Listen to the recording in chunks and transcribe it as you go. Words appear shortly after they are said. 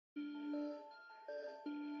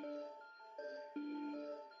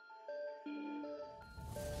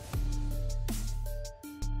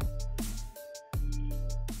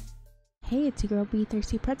Hey, it's your girl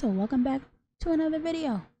BThirstyPretzel. Welcome back to another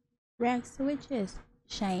video. Rags to Witches.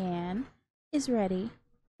 Cheyenne is ready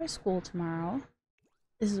for school tomorrow.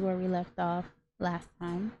 This is where we left off last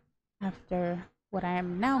time after what I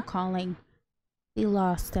am now calling the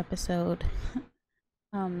lost episode.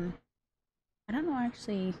 I don't know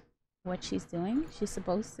actually what she's doing. She's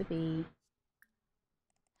supposed to be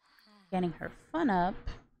getting her fun up,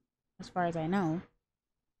 as far as I know.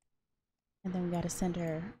 And then we gotta send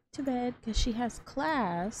her to bed because she has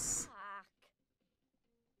class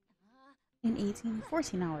in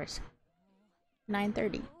 14 hours.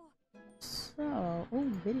 9:30. So,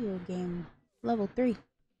 oh, video game level 3.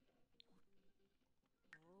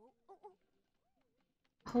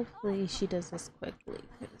 Hopefully she does this quickly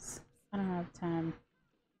because I don't have time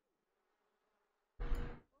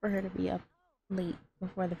for her to be up late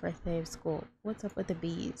before the first day of school. What's up with the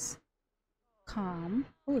bees? Calm.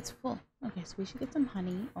 Oh, it's full. Okay, so we should get some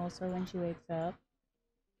honey also when she wakes up.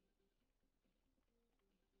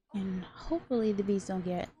 And hopefully the bees don't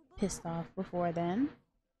get pissed off before then.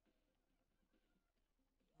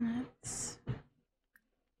 Let's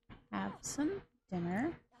have some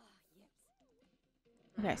dinner.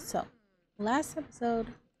 Okay, so last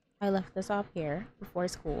episode I left this off here before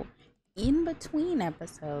school. In between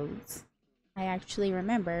episodes, I actually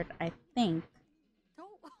remembered, I think,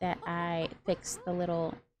 that I fixed the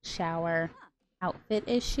little shower outfit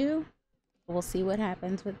issue. We'll see what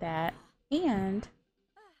happens with that. And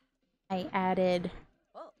I added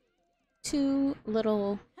 2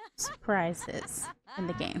 little surprises in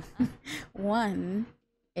the game. One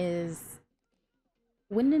is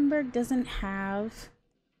Windenburg doesn't have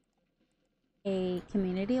a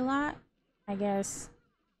community lot, I guess,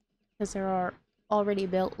 because there are already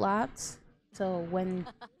built lots. So when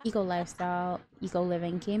Eco Lifestyle, Eco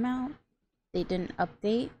Living came out, they didn't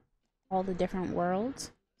update all the different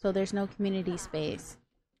worlds, so there's no community space.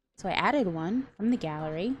 So I added one from the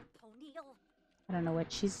gallery. I don't know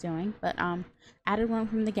what she's doing, but added one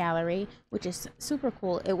from the gallery, which is super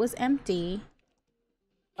cool. It was empty,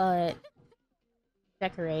 but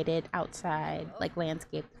decorated outside, like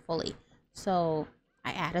landscaped fully. So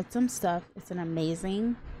I added some stuff. It's an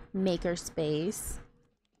amazing maker space.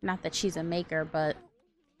 Not that she's a maker, but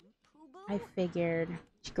I figured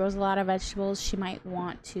she grows a lot of vegetables. She might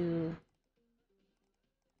want to,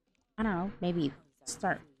 I don't know, maybe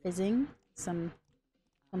start fizzing some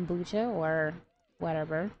kombucha or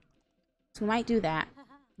whatever. So we might do that.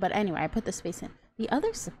 But anyway, I put the space in. The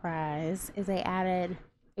other surprise is I added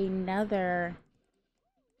another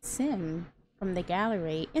sim from the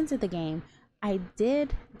gallery into the game. I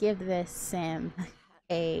did give this sim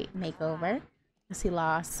a makeover because he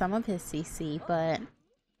lost some of his CC, but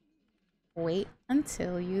wait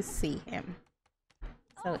until you see him.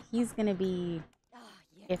 So he's gonna be,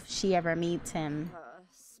 if she ever meets him,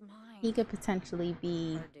 he could potentially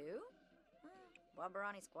be,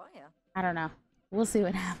 I don't know. We'll see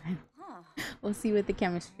what happens. We'll see what the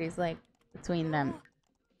chemistry is like between them.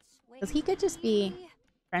 Because he could just be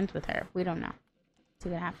friends with her. We don't know. See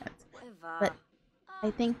what happens. But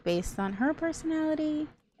I think based on her personality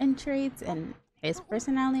and traits and his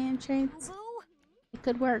personality and traits, it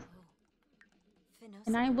could work.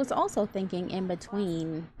 And I was also thinking in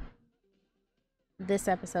between this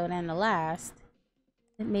episode and the last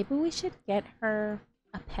that maybe we should get her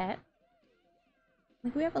a pet.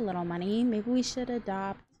 Like, we have a little money. Maybe we should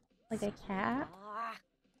adopt like a cat.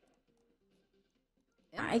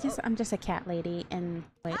 I guess I'm just a cat lady and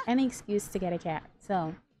like any excuse to get a cat.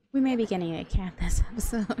 So we may be getting a cat this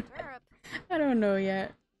episode. I don't know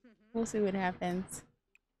yet. We'll see what happens.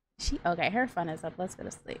 Okay, her fun is up. Let's go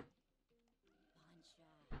to sleep.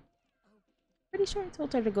 Pretty sure I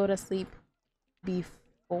told her to go to sleep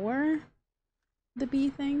before the bee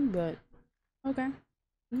thing, but okay.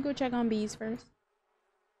 We can go check on bees first.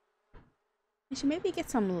 I should maybe get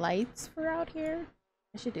some lights for out here.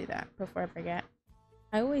 I should do that before I forget.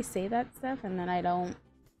 I always say that stuff and then I don't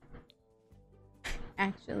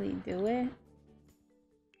actually do it.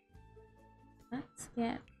 Let's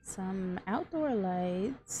get some outdoor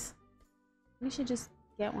lights. We should just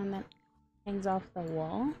get one that hangs off the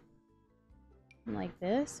wall. Like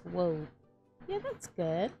this. Whoa. Yeah, that's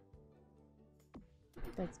good.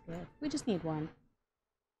 That's good. We just need one.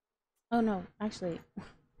 Oh no, actually,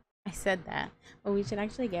 I said that. But we should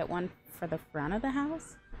actually get one for the front of the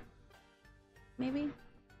house. Maybe?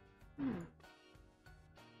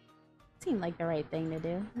 Seemed like the right thing to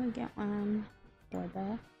do. Let me get one for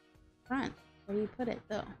the front. Where do you put it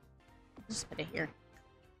though? Just put it here.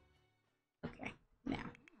 Okay, now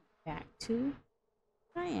back to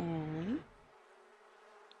Cheyenne.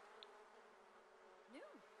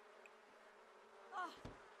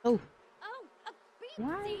 Oh, Oh,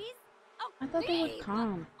 why? beetsies! Oh, I thought they would Neva!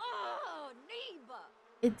 calm. Oh, Neva!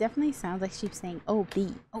 It definitely sounds like she's saying, oh,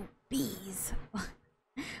 bee. Oh, bees.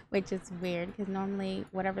 Which is weird because normally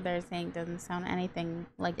whatever they're saying doesn't sound anything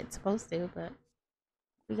like it's supposed to, but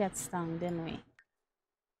we got stung, didn't we?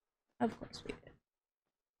 Of course we did.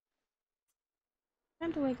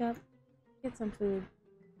 Time to wake up, get some food.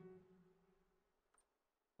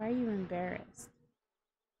 Why are you embarrassed?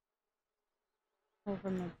 Oh,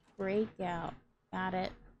 from the breakout. Got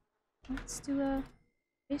it. Let's do a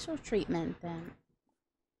facial treatment then.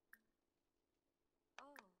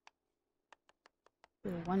 Do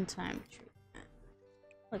a one-time treatment.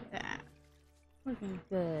 Look at that. Looking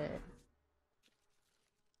good.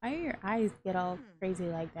 Why do your eyes get all crazy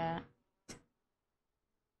like that?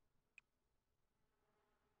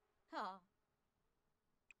 Huh.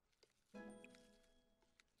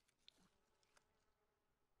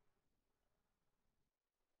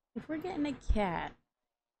 If we're getting a cat,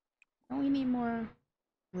 don't we need more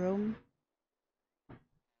room?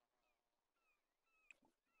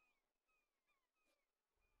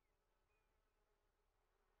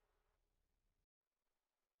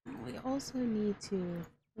 We also need to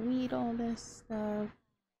weed all this stuff.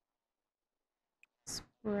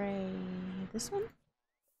 Spray this one.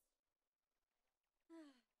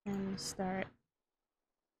 And start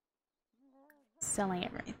selling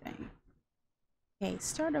everything. Okay,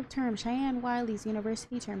 start of term. Cheyenne Wiley's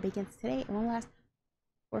university term begins today and will last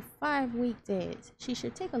for 5 weekdays. She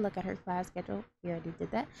should take a look at her class schedule, we already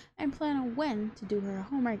did that, and plan on when to do her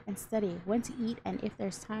homework and study, when to eat, and if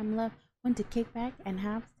there's time left, when to kick back and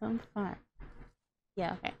have some fun.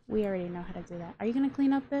 Yeah, okay, we already know how to do that. Are you gonna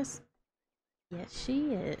clean up this? Yes,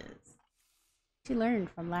 she is. She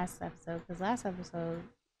learned from last episode, because last episode,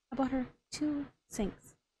 I bought her 2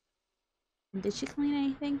 sinks. And did she clean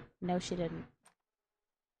anything? No, she didn't.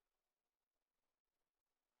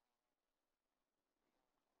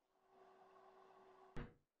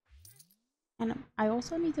 And I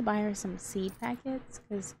also need to buy her some seed packets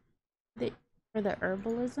because for the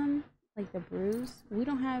herbalism, like the brews, we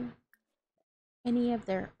don't have any of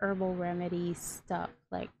their herbal remedy stuff.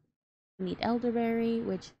 Like, we need elderberry,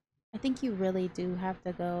 which I think you really do have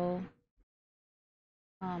to go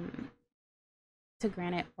um, to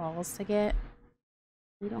Granite Falls to get.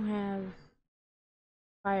 We don't have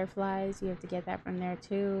fireflies, you have to get that from there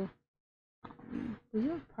too. We do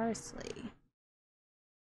have parsley.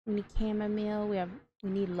 We need chamomile, we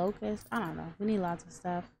need locust. I don't know. We need lots of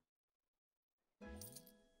stuff.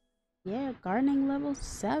 Yeah, gardening level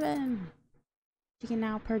 7. She can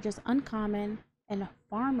now purchase uncommon and a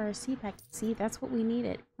farmer seed pack. See, that's what we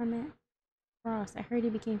needed. Clement Frost. I heard he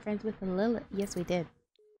became friends with Lilith. Yes, we did.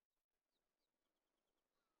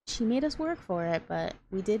 She made us work for it, but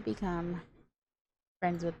we did become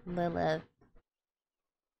friends with Lilith.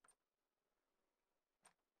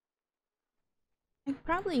 I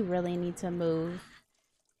probably really need to move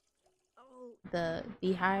the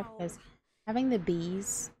beehive because having the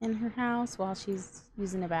bees in her house while she's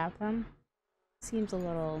using the bathroom seems a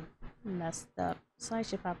little messed up. So I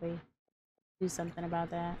should probably do something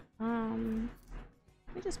about that. Let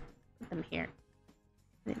me just put them here.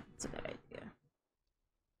 I think it's a good idea.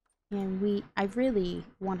 And I really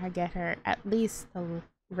want to get her at least a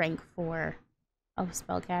rank 4 of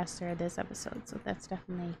spellcaster this episode, so that's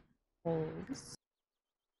definitely goals.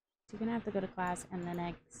 You're gonna have to go to class in the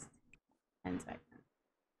next 10 seconds.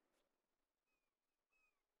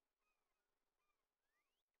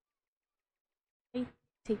 I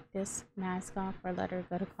take this mask off or let her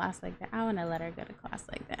go to class like that. I want to let her go to class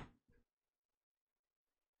like that.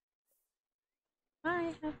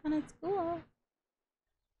 Bye, have fun at school.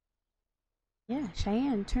 Yeah,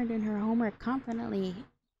 Cheyenne turned in her homework confidently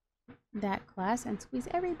that class and squeezed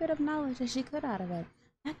every bit of knowledge that she could out of it.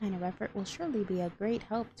 That kind of effort will surely be a great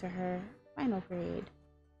help to her final grade.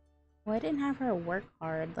 Well, I didn't have her work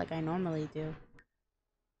hard like I normally do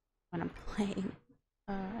when I'm playing.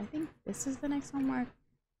 I think this is the next homework,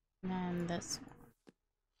 and then this one.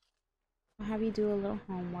 I'll have you do a little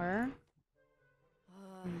homework.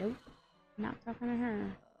 Nope, not talking to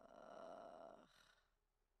her.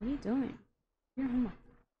 What are you doing? Your homework.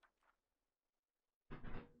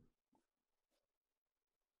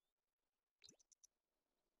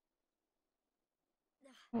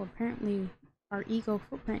 Oh, apparently our ego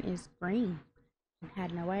footprint is green. I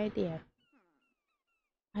had no idea.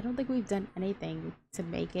 I don't think we've done anything to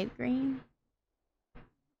make it green.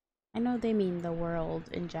 I know they mean the world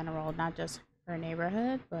in general, not just her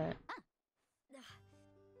neighborhood, but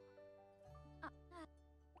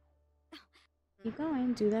keep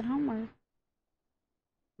going, do that homework.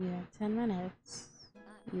 You have 10 minutes.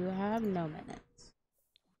 You have no minutes.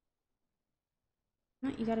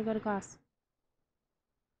 You gotta go to class.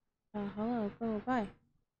 Hello, go, bye.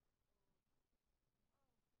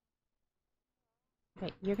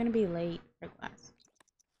 Okay, you're gonna be late for class.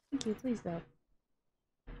 Thank you, please though.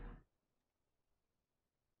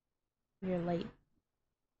 You're late.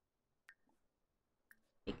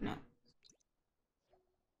 Take note.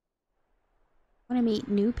 Want to meet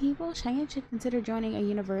new people? Cheyenne should consider joining a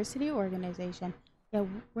university organization. Yeah,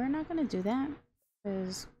 we're not gonna do that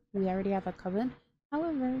because we already have a coven.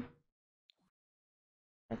 However,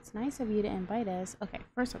 that's nice of you to invite us. Okay,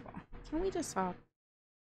 first of all, can we just talk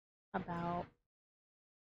about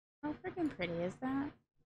how freaking pretty is that?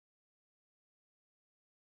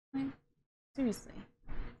 Like, seriously.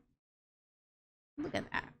 Look at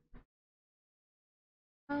that.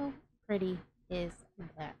 How pretty is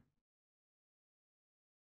that?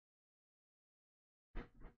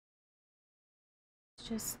 It's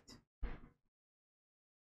just,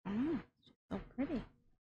 I don't know, it's just so pretty.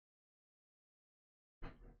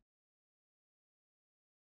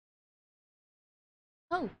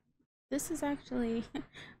 Oh, this is actually,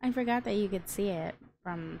 I forgot that you could see it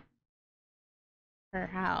from her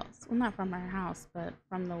house. Well, not from her house, but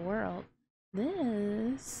from the world.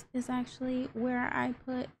 This is actually where I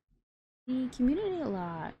put the community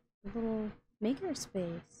lot, the little maker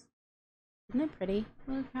space. Isn't it pretty?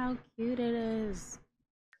 Look how cute it is.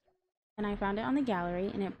 And I found it on the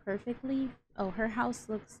gallery and it perfectly, oh, her house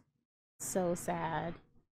looks so sad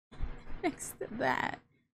next to that.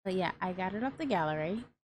 But yeah, I got it off the gallery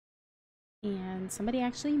and somebody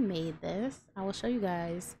actually made this. I will show you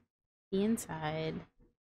guys the inside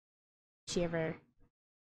if she ever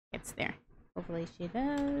gets there. Hopefully she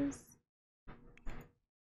does.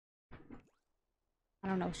 I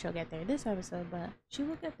don't know if she'll get there this episode, but she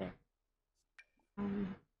will get there.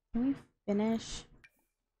 Can we finish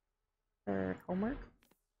her homework?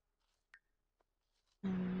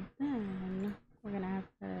 And then we're gonna have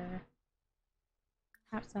her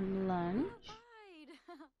have some lunch.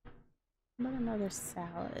 About another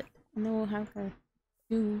salad. And then we'll have her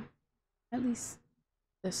do at least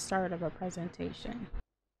the start of a presentation.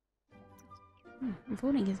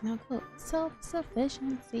 Voting is now closed.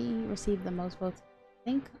 Self-sufficiency received the most votes.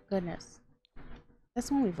 Thank goodness. That's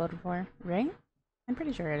the one we voted for, right? I'm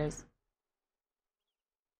pretty sure it is.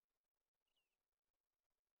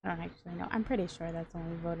 I don't actually know. I'm pretty sure that's the one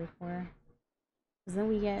we voted for. Because then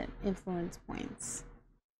we get influence points.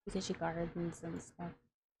 Because she gardens and stuff.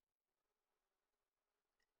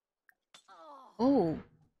 Oh,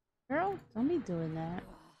 girl, don't be doing that.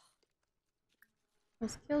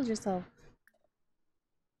 Just kill yourself.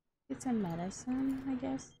 Get some medicine, I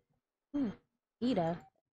guess. Ooh, Ida.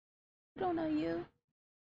 I don't know you.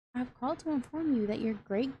 I've called to inform you that your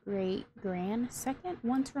great-great-grand second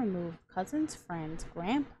once removed cousin's friend's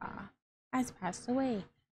grandpa has passed away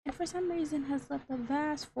and for some reason has left a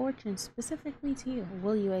vast fortune specifically to you.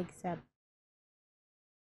 Will you accept?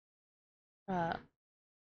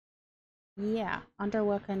 Yeah, under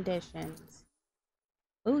what conditions?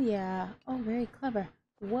 Oh yeah, oh very clever.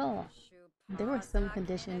 Well, there were some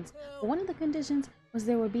conditions. One of the conditions was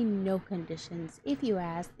there would be no conditions if you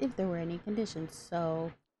asked if there were any conditions.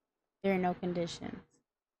 So there are no conditions.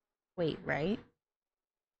 Wait, right?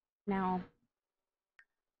 Now,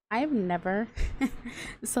 I've never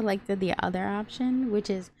selected the other option, which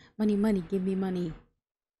is money, money, give me money.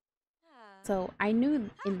 So I knew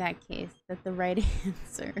in that case that the right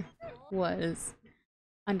answer was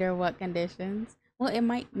under what conditions. Well, it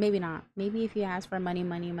might, maybe not. Maybe if you ask for money,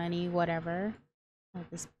 money, money, whatever. Oh,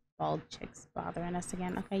 this bald chick's bothering us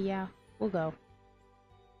again. Okay, yeah, we'll go.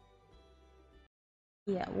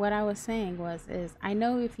 Yeah, what I was saying is I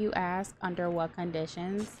know if you ask under what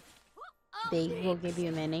conditions, they will give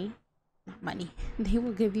you money. They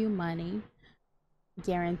will give you money.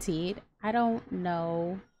 Guaranteed. I don't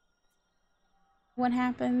know what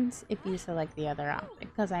happens if you select the other option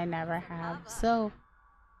because I never have. So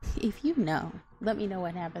if you know, let me know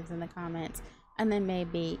what happens in the comments. And then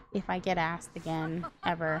maybe if I get asked again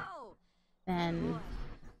ever, then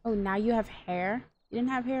oh, now you have hair? You didn't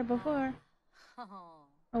have hair before.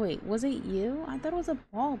 Oh wait, was it you? I thought it was a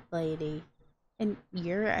bald lady. And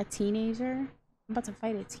you're a teenager? I'm about to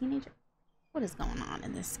fight a teenager? What is going on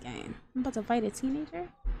in this game? I'm about to fight a teenager?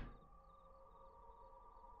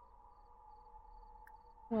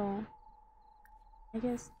 Well, I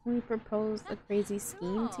guess we proposed a crazy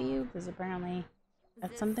scheme to you because apparently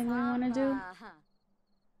that's something we want to do.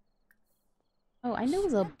 Oh, I knew it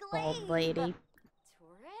was a bald lady.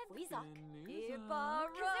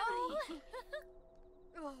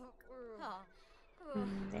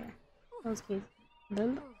 There. Those kids.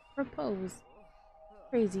 The proposed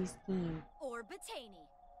crazy scheme. Or Batani.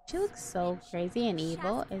 She looks so crazy and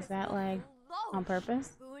evil. Is that like on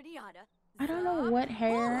purpose? I don't know what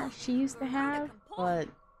hair she used to have, but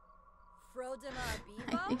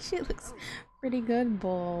I think she looks pretty good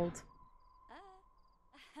bald.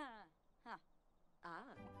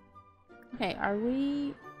 Okay, are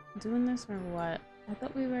we doing this or what? I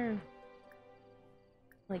thought we were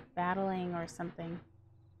like battling or something.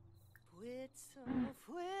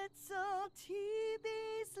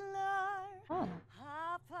 Oh.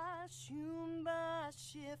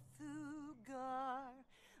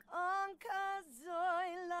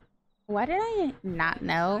 Why did I not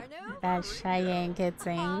know that Cheyenne could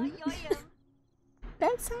sing?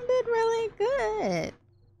 That sounded really good.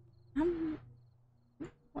 I'm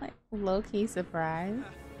like low-key surprised.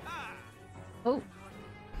 Oh.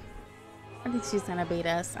 I think she's gonna beat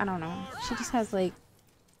us. I don't know. She just has like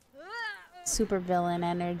super villain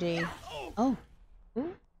energy. Oh.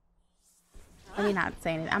 Ooh. Let me not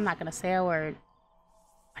say anything. I'm not gonna say a word.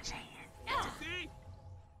 Come on, Cheyenne. Come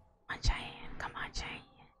on, Cheyenne. Come on, Cheyenne.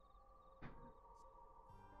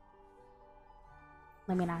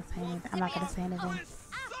 Let me not say anything. I'm not gonna say anything.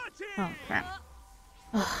 Oh, crap.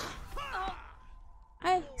 Ugh.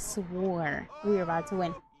 I swore we were about to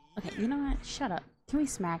win. Okay, you know what? Shut up. Can we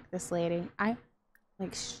smack this lady?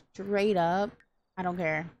 Like, straight up, I don't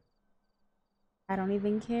care. I don't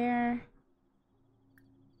even care.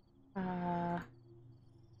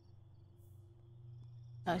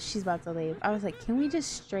 Oh, she's about to leave. I was like, can we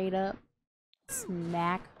just straight up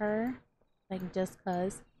smack her? Like, just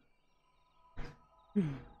cuz?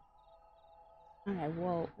 Okay,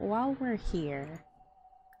 well, while we're here,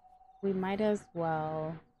 we might as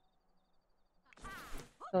well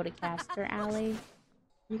go to Castor Alley.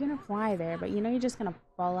 You're gonna fly there, but you know you're just gonna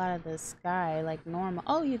fall out of the sky like normal.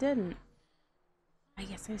 Oh, you didn't. I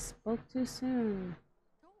guess I spoke too soon.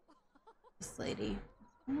 This lady.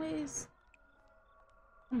 Always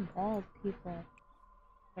some bald people.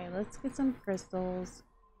 Okay, let's get some crystals.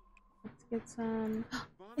 Let's get some...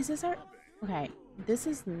 Is this our... Okay, this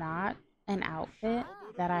is not an outfit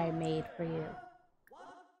that I made for you.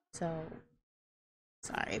 So,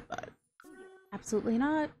 sorry, but absolutely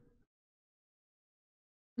not.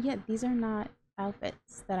 Yeah, these are not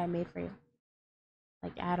outfits that I made for you.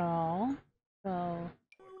 Like, at all. So,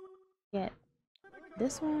 get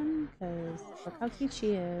this one, because look how cute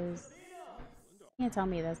she is. You can't tell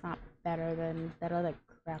me that's not better than that other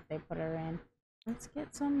crap they put her in. Let's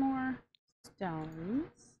get some more stones.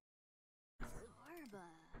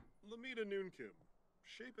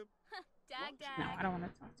 No, I don't want to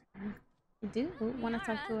talk to her. I do want to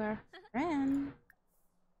talk to our friend.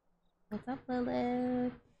 What's up,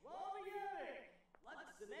 Lilith?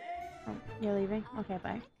 Oh, you're leaving? Okay,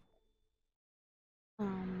 bye.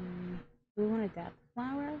 We want a death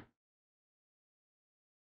flower.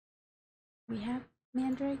 We have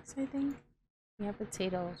mandrakes, I think. We have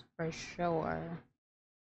potatoes for sure.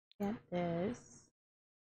 Get this.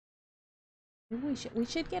 Maybe we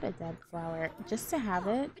should get a dead flower just to have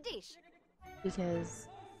it, because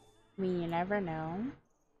I mean you never know.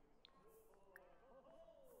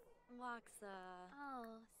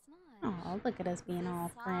 Oh, look at us being all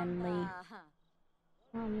friendly.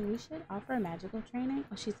 We should offer magical training.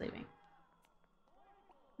 Oh, she's leaving.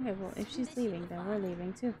 Okay, well if she's leaving, then we're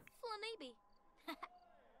leaving too.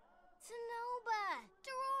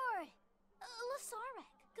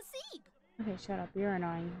 Okay, shut up. You're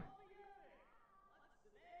annoying.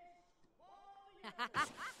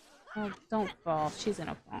 Oh, don't fall. She's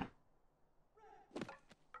gonna fall.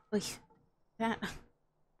 Wait, that...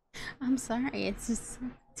 I'm sorry. It's just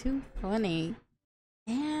too funny.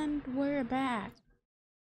 And we're back.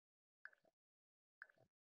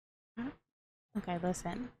 Okay,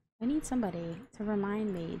 listen. I need somebody to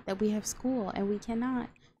remind me that we have school and we cannot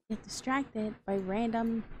get distracted by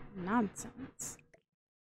random nonsense.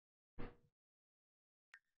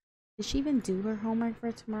 Did she even do her homework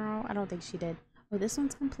for tomorrow? I don't think she did. Oh, this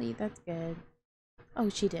one's complete. That's good. Oh,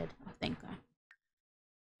 she did. Oh, thank God.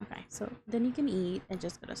 Okay, so then you can eat and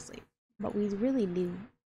just go to sleep. But we really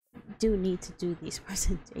do need to do these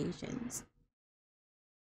presentations.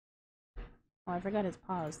 Oh, I forgot it's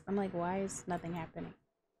paused. I'm like, why is nothing happening?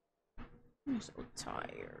 I'm so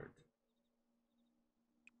tired.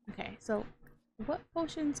 Okay, so what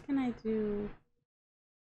potions can I do?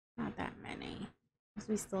 Not that many. Because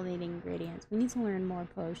we still need ingredients. We need to learn more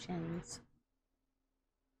potions.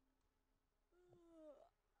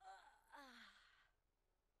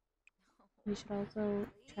 We should also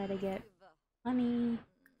try to get honey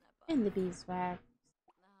and the beeswax.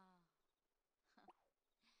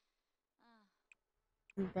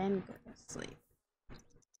 and then go to sleep.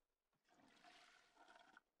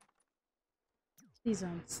 Please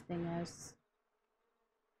don't sting us.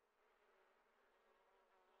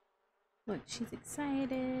 Look, she's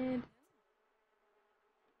excited,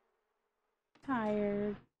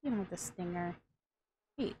 tired. You don't have to sting her.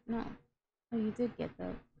 Wait, no. Oh, you did get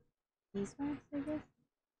the beeswax, I guess?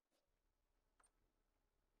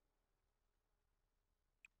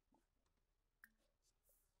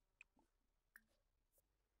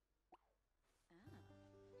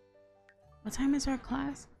 What time is our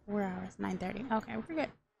class? 4 hours, 9:30. Okay, we're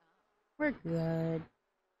good. We're good.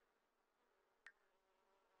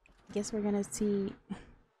 Guess we're gonna see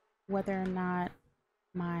whether or not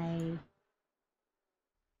my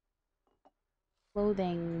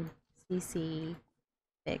clothing CC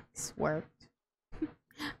fix worked.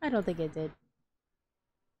 I don't think it did.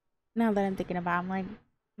 Now that I'm thinking about it, I'm like,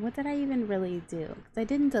 what did I even really do? Because I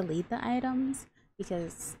didn't delete the items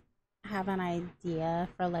because I have an idea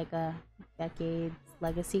for like a decades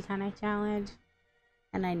legacy kind of challenge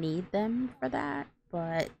and I need them for that,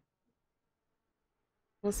 but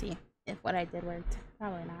we'll see if what I did worked.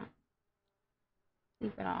 Probably not.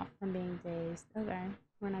 Sleep it off from being dazed. Okay,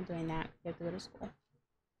 we're not doing that. We have to go to school.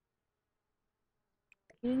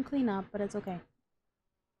 You didn't clean up, but it's okay.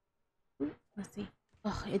 Ooh, let's see.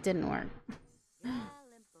 Oh, it didn't work.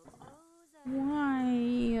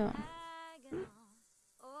 Why?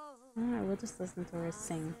 Alright, we'll just listen to her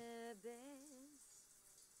sing.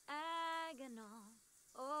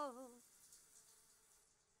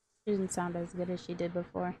 She didn't sound as good as she did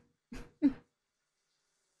before.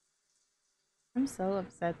 I'm so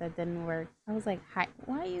upset that didn't work. I was like, hi,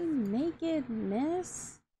 why are you naked,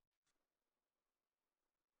 miss?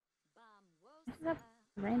 Is that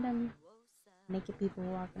random naked people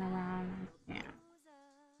walking around? Yeah.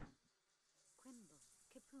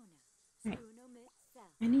 Right.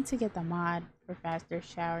 I need to get the mod for faster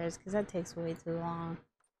showers because that takes way too long.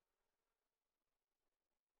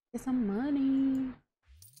 Get some money.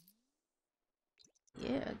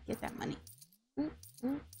 Yeah, get that money. Ooh,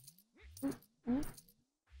 ooh, ooh, ooh.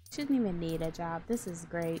 Shouldn't even need a job. This is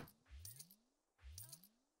great.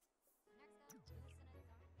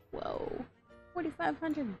 Whoa.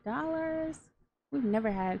 $4,500? We've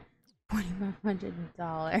never had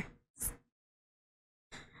 $4,500.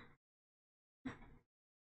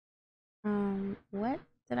 What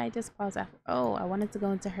did I just pause after? Oh, I wanted to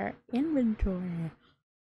go into her inventory.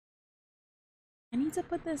 I need to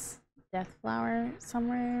put this death flower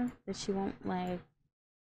somewhere that she won't like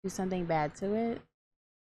do something bad to it.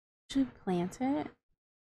 Should plant it.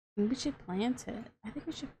 Maybe we should plant it. I think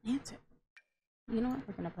we should plant it. You know what?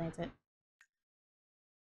 We're gonna plant it.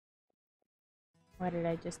 Why did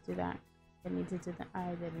I just do that? I need to do that.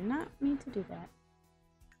 I did not mean to do that.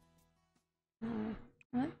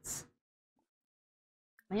 Let's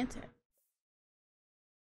plant it.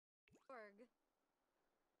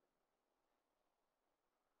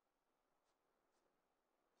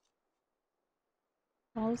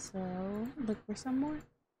 Also, look for some more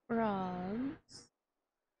frogs.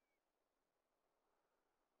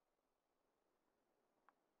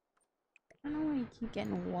 I don't know why you keep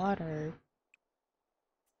getting water.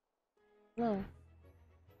 Hello.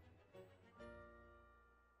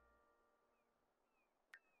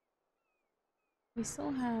 We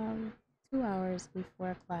still have 2 hours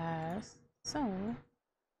before class, so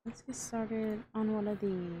let's get started on one of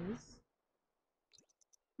these.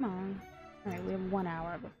 Come on. Alright, we have 1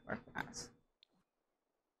 hour before class.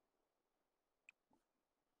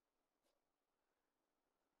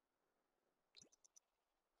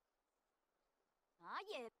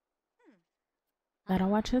 Gotta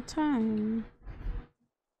watch the time.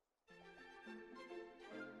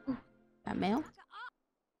 Ooh, that mail?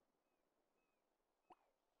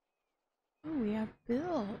 Oh, we have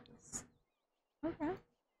bills. Okay.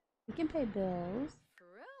 We can pay bills.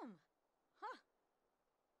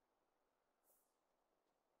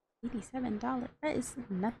 $87. That is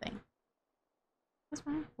nothing. That's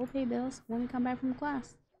fine. We'll pay bills when we come back from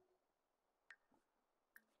class.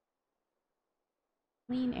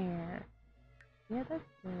 Clean air. Yeah, that's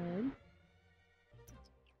good.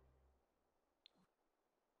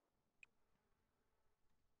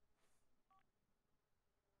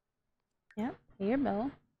 Yep, pay your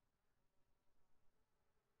bill.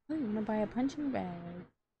 Oh, you wanna buy a punching bag?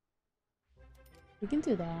 We can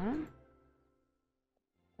do that.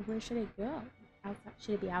 Where should it go? Outside?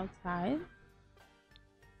 Should it be outside?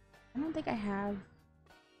 I don't think I have.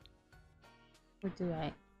 Or do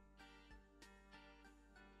I?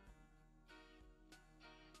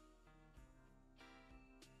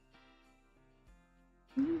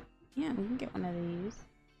 Yeah, we can get one of these.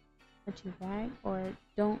 Punching bag or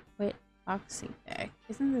don't quit boxing bag.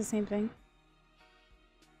 Isn't it the same thing?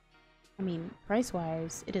 I mean,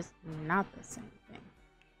 price-wise, it is not the same thing.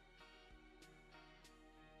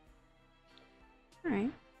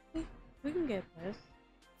 Alright, we can get this.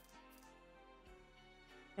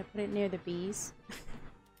 I put it near the bees.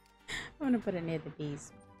 I'm gonna put it near the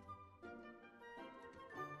bees.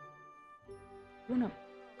 You want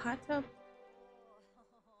a hot tub?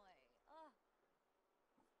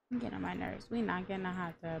 I'm getting on my nerves. We not getting a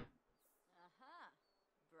hot tub.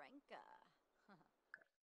 Drinka.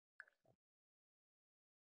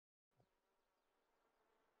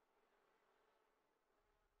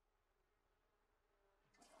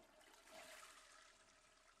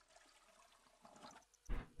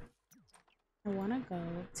 I wanna go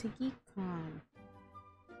to GeekCon.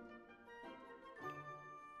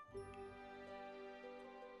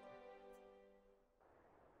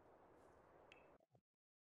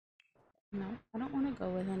 No, I don't want to go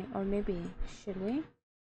with any. Or maybe, should we?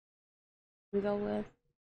 We go with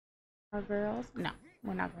our girls? No,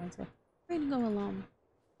 we're not going to. We're going to go alone.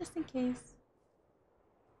 Just in case.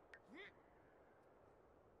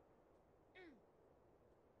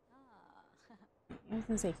 I was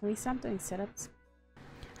going to say, can we stop doing sit-ups?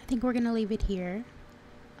 I think we're going to leave it here.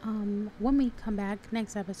 When we come back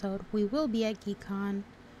next episode, we will be at GeekCon.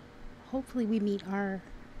 Hopefully we meet our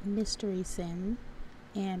mystery sim.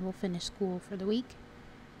 And we'll finish school for the week.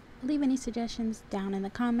 Leave any suggestions down in the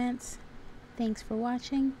comments. Thanks for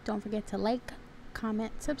watching. Don't forget to like,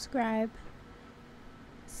 comment, subscribe.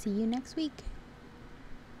 See you next week.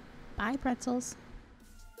 Bye, pretzels.